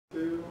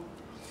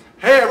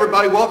Hey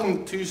everybody,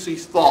 welcome to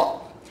Tuesday's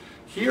Thought.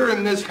 Here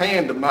in this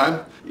hand of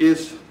mine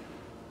is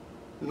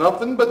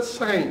nothing but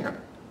sand.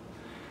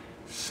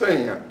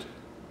 Sand.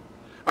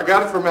 I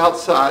got it from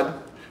outside.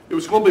 It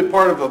was going to be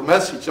part of a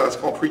message I was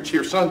going to preach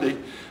here Sunday,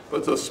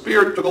 but the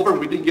Spirit took over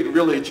and we didn't get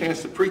really a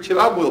chance to preach it.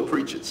 I will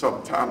preach it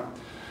sometime.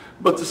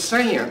 But the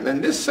sand,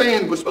 and this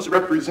sand was supposed to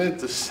represent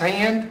the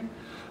sand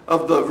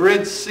of the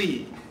Red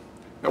Sea.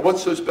 Now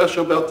what's so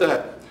special about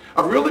that?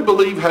 I really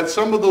believe had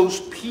some of those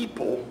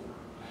people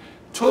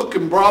took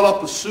and brought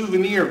up a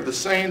souvenir of the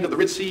sand of the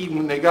Red Sea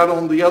when they got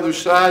on the other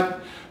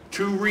side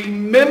to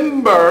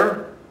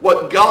remember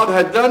what God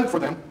had done for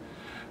them,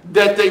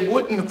 that they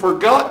wouldn't have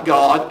forgot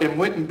God and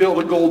went and built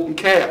a golden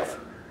calf.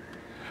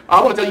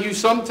 I want to tell you,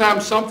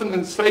 sometimes something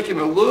that's taking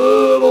a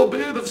little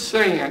bit of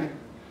sand,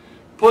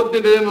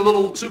 putting it in a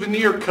little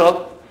souvenir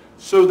cup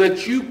so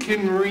that you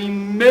can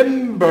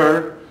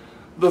remember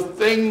the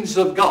things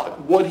of God,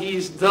 what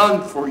He's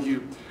done for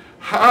you.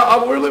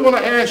 I really want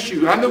to ask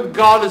you, I know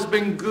God has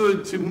been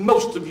good to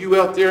most of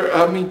you out there.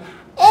 I mean,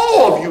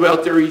 all of you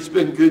out there He's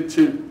been good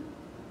to.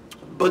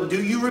 But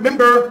do you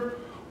remember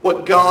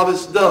what God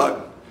has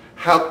done?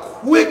 How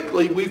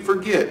quickly we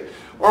forget.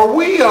 Are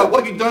we,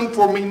 what have you done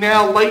for me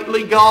now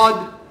lately,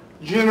 God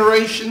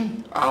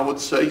generation? I would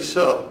say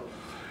so.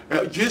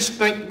 Now, just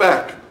think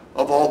back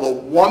of all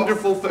the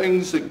wonderful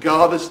things that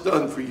God has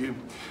done for you.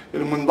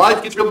 And when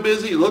life gets real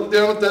busy, look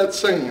down at that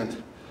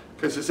sand.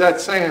 Because it's that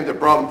sand that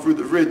brought them through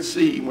the Red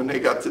Sea when they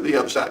got to the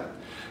other side.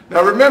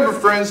 Now remember,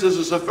 friends, this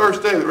is the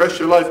first day. The rest of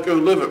your life, go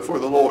live it for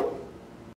the Lord.